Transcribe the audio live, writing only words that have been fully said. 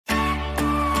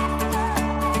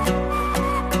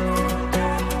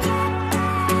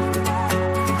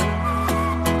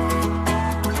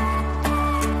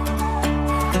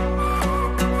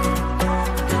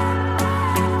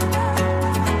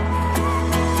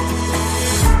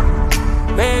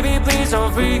so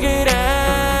freak it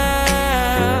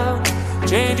out.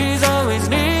 Changes always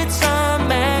need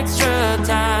some extra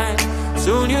time.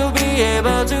 Soon you'll be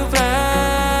able to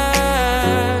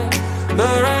fly,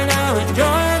 but right now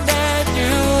enjoy that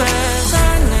you have.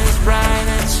 Sun is bright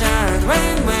and shine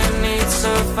when it's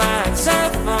so fine.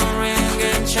 Cell phone ring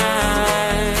and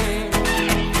chime.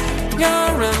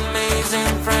 Your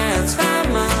amazing friends,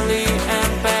 family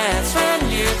and pets. When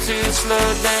you two slow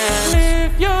down,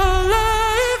 live your life.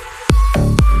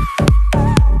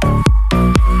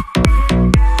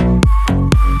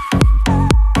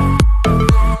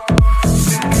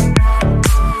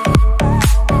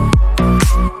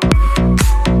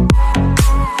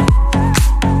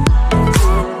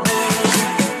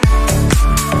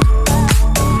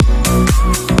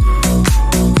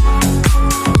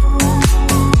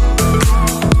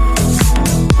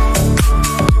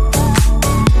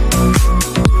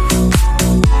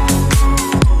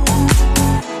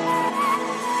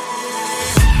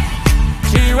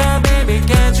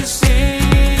 Can't you see?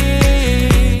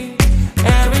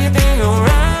 Everything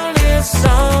around is so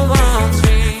on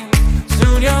screen.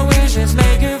 Soon your wishes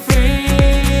make you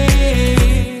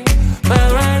free,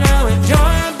 but right now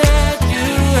enjoy that you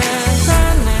have.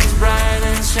 Sun is bright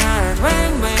and shine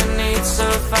when it's so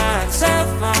fine. Cell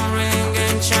phone ring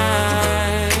and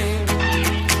chime.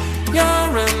 Your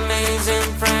amazing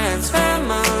friends,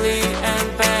 family and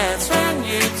pets. When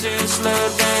you two slow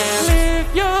down, live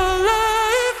your life.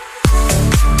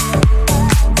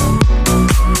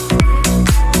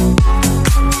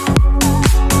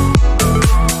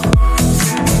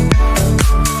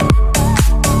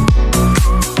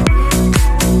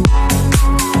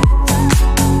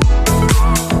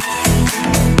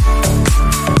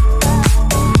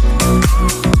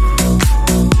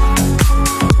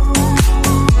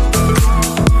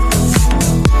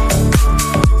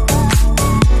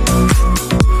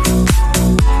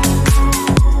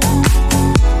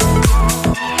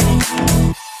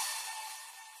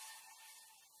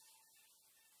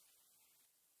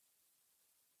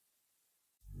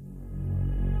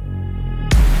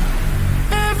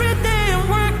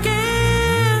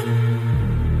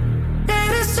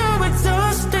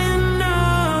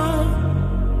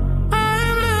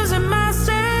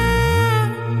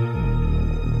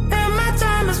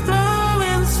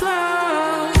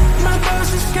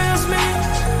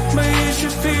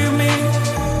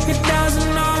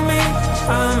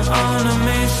 On a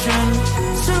mission,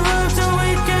 so to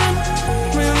weekend,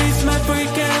 release my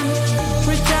freaking,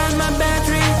 recharge my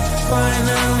battery,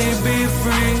 finally be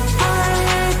free. I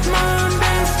hate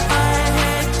Mondays, I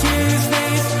hate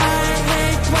Tuesdays, I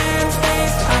hate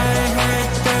Wednesdays, I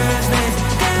hate Thursdays,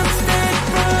 can't stand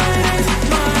Fridays,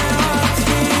 my heart's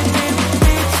beating,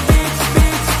 beats.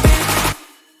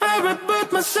 I reboot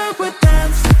myself with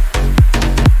dance.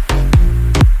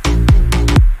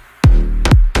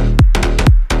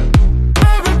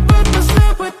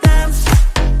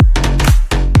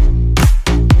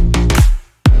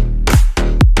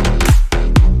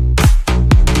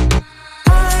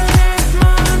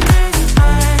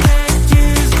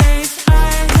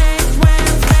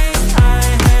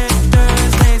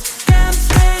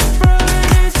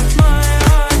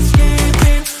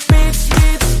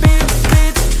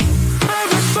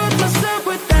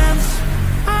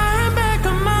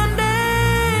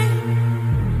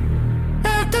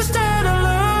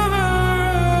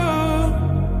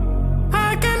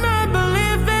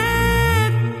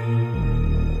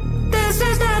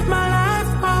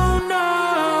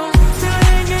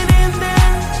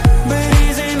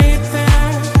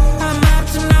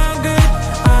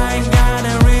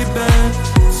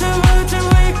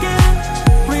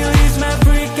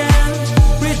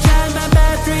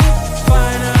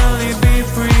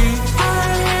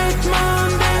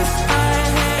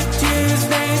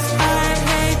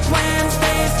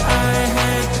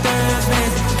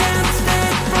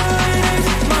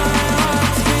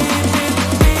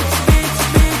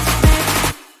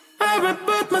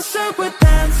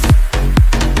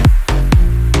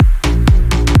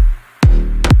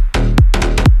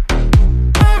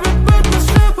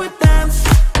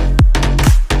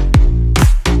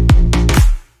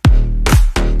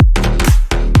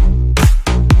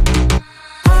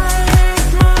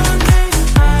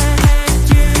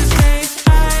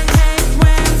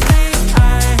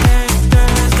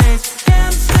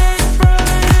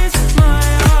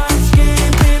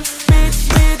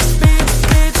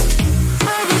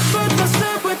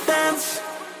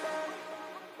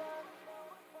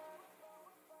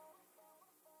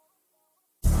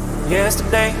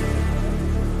 Yesterday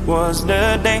was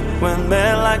the day when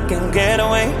well I can get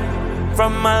away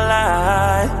from my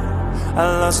life.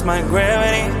 I lost my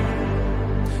gravity,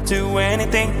 Do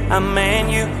anything, I'm in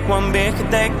you, one big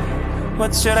attack.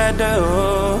 What should I do?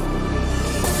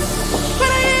 When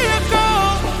I hear you go,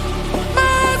 my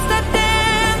heart start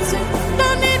dancing.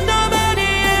 Don't need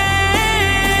nobody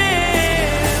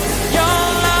else. Your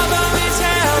love always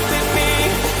helping me.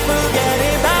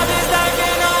 Forgetting about this dark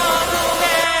and awful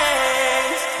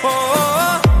days.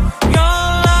 Oh, your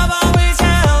love always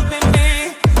helping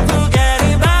me.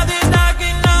 Forgetting about this dark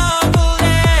and awful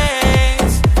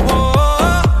days.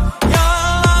 Oh, your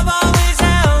love always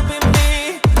helping me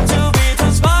to be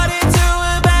transported to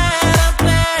a better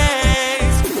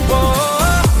place.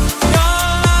 Oh, your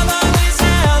love always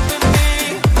helping me.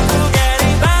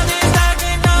 Forgetting about this dark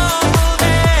and awful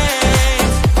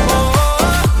days.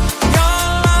 Oh, your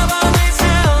love always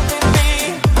helping me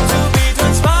to be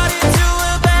transported to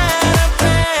a better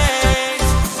place.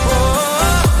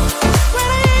 Oh, when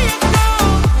I hear you go,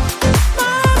 my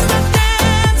heart start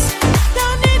dancing.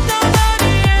 Don't need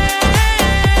nobody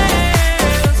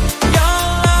else. Your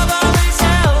love always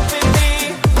helping me.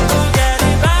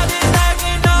 Forgetting about this dark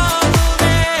and awful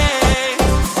days.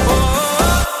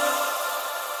 Oh,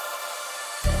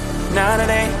 now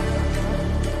today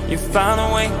you found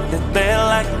a way that felt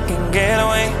like I can get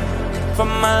away from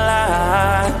my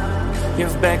life.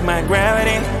 You've backed my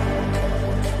gravity.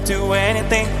 Do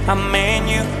anything, I'm in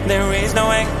you. There is no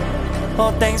way.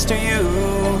 All thanks to you.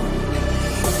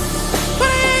 When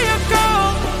I hear you go,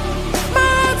 my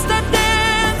heart start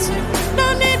dancing.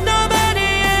 Don't need nobody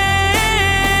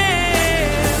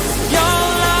else. Your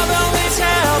love always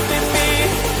helping me.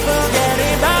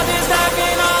 Forgetting about this dark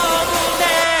and awful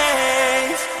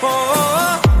days. Oh,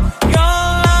 your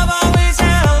love always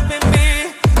helping me.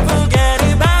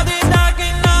 Forgetting about this dark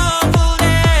and awful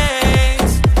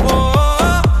days.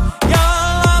 Oh, your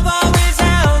love always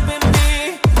helping me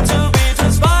to be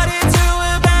transported to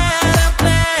a better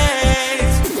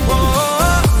place. Oh,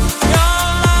 your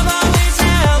love always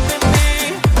helping me.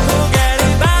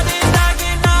 Forgetting about this dark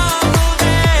and awful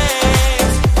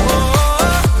days.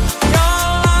 Oh, your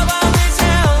love always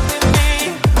helping me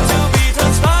to be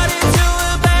transported to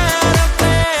a better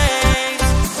place.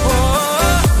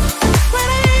 Oh, when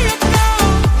I hear you go,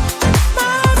 my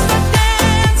heart start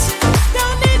dancing.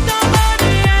 Don't need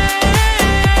nobody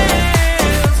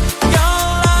else. Your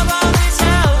love always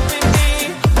helping me.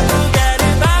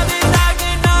 Forgetting about this dark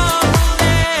and awful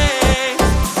days.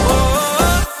 Oh.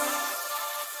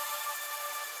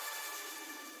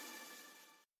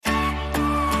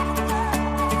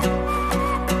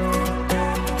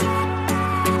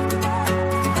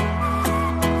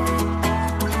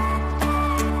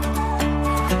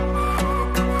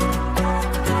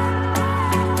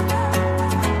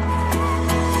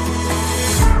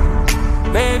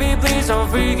 Baby, please don't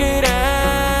freak it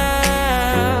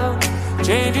out.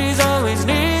 Changes always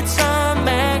need some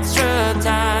extra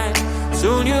time.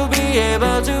 Soon you'll be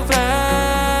able to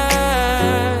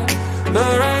fly.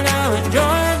 But right now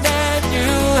enjoy that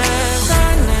you have.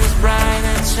 Sun is bright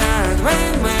and shine.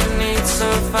 Rain when it's so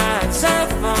fine. Cell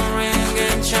phone ring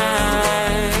and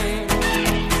chime.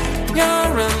 Your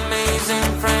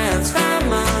amazing friends,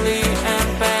 family and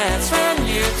pets. Want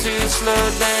you to slow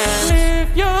down.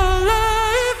 Live your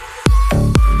life.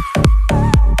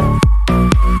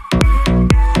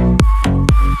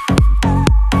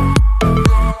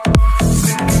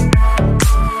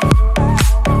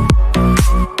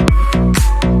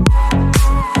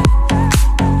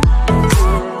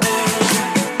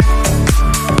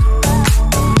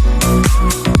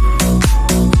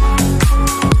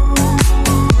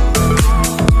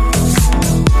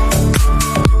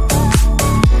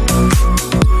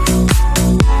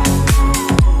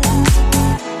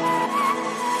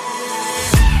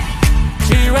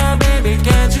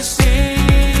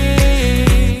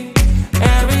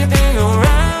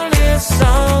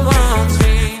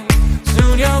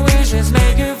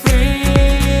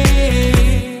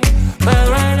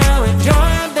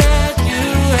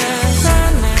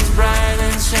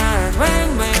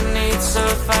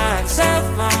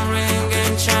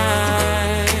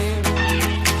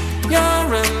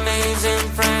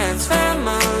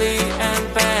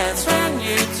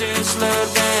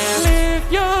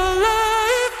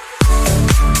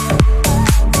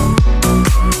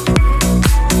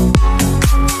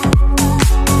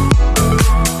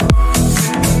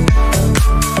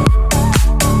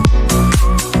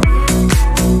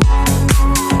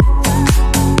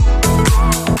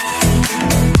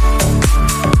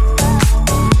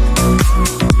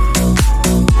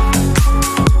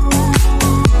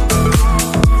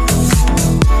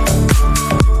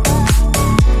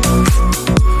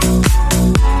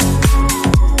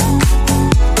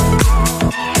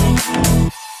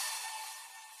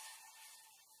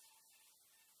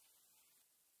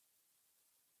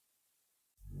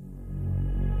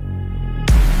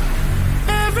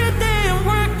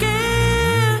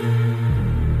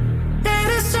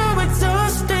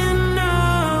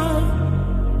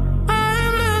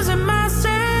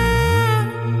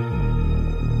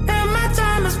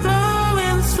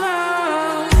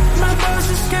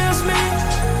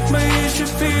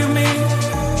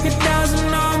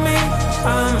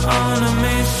 on a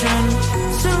mission.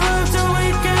 Survive the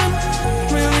weekend,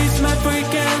 release my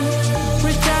freaking,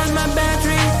 recharge my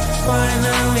battery,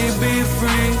 finally be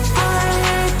free. I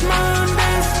hate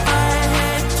Mondays, I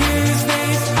hate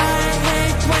Tuesdays, I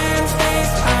hate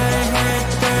Wednesdays, I hate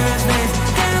Thursdays,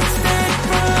 can't stand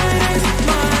Fridays,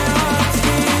 my heart's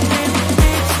beating,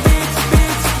 beats, beats,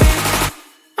 beats, beats.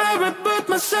 I reboot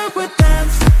myself with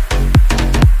dance.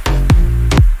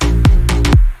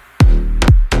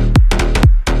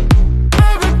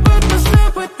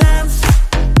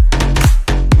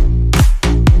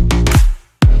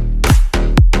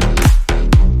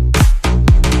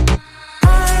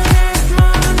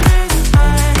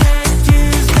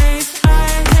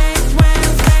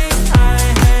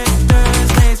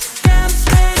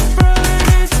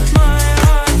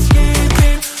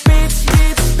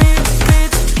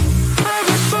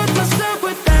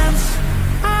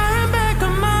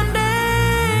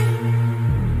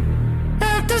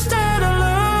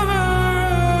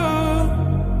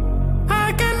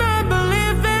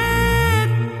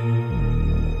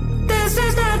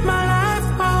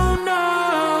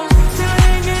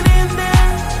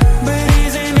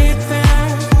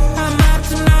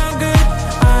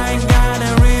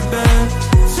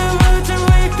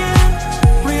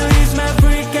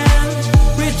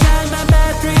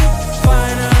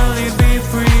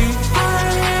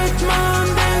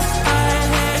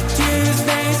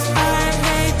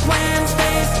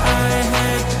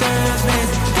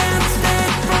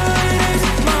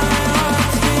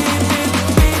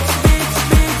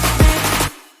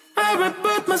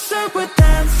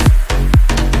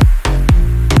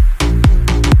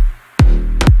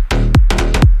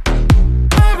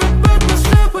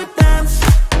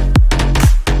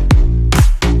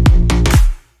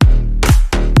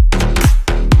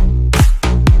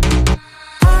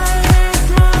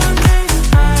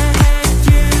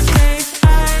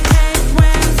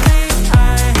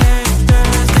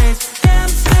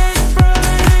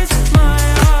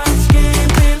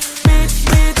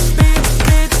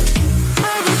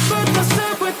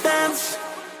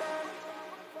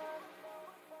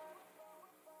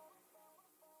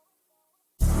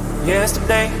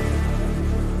 Yesterday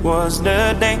was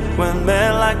the day when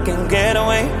I can get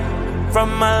away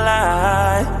from my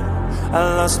life. I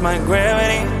lost my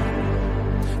gravity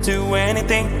to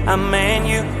anything. I mean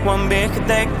you one big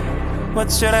day.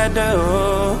 What should I do?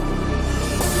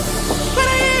 When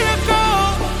I hear you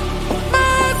call, my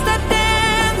heart start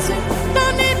dancing.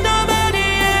 Don't need nobody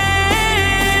else.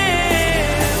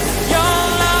 Your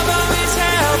love always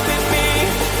helping me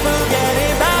forget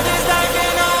about this dark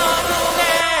and awful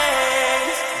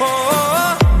days. Oh,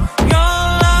 your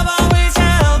love always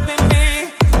helping me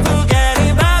forget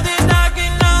about this dark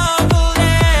and awful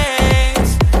days.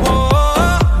 Oh,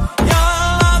 your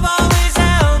love always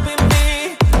helping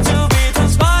me to be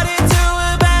transported to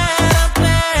a better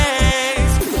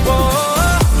place. Oh,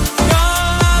 your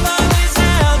love always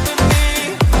helping me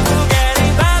forget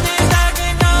about this dark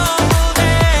and awful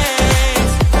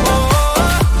days. Oh,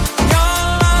 your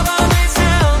love always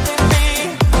helping me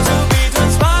to be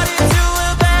transported to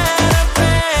a better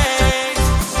place.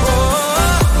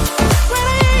 Oh, when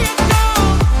I hear you call,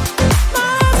 my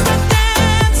heart starts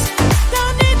dancing.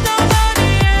 Don't need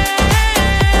nobody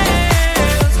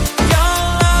else. Your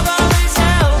love always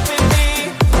helping me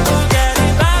forget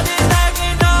about this dark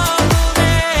and awful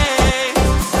days.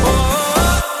 Oh,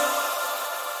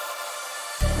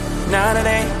 now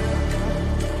today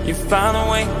you found a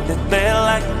way that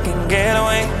I can get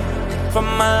away from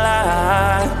my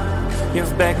life.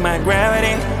 You've backed my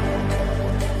gravity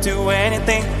to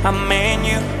anything. I mean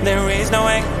you, there is no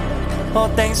way. All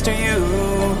thanks to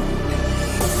you.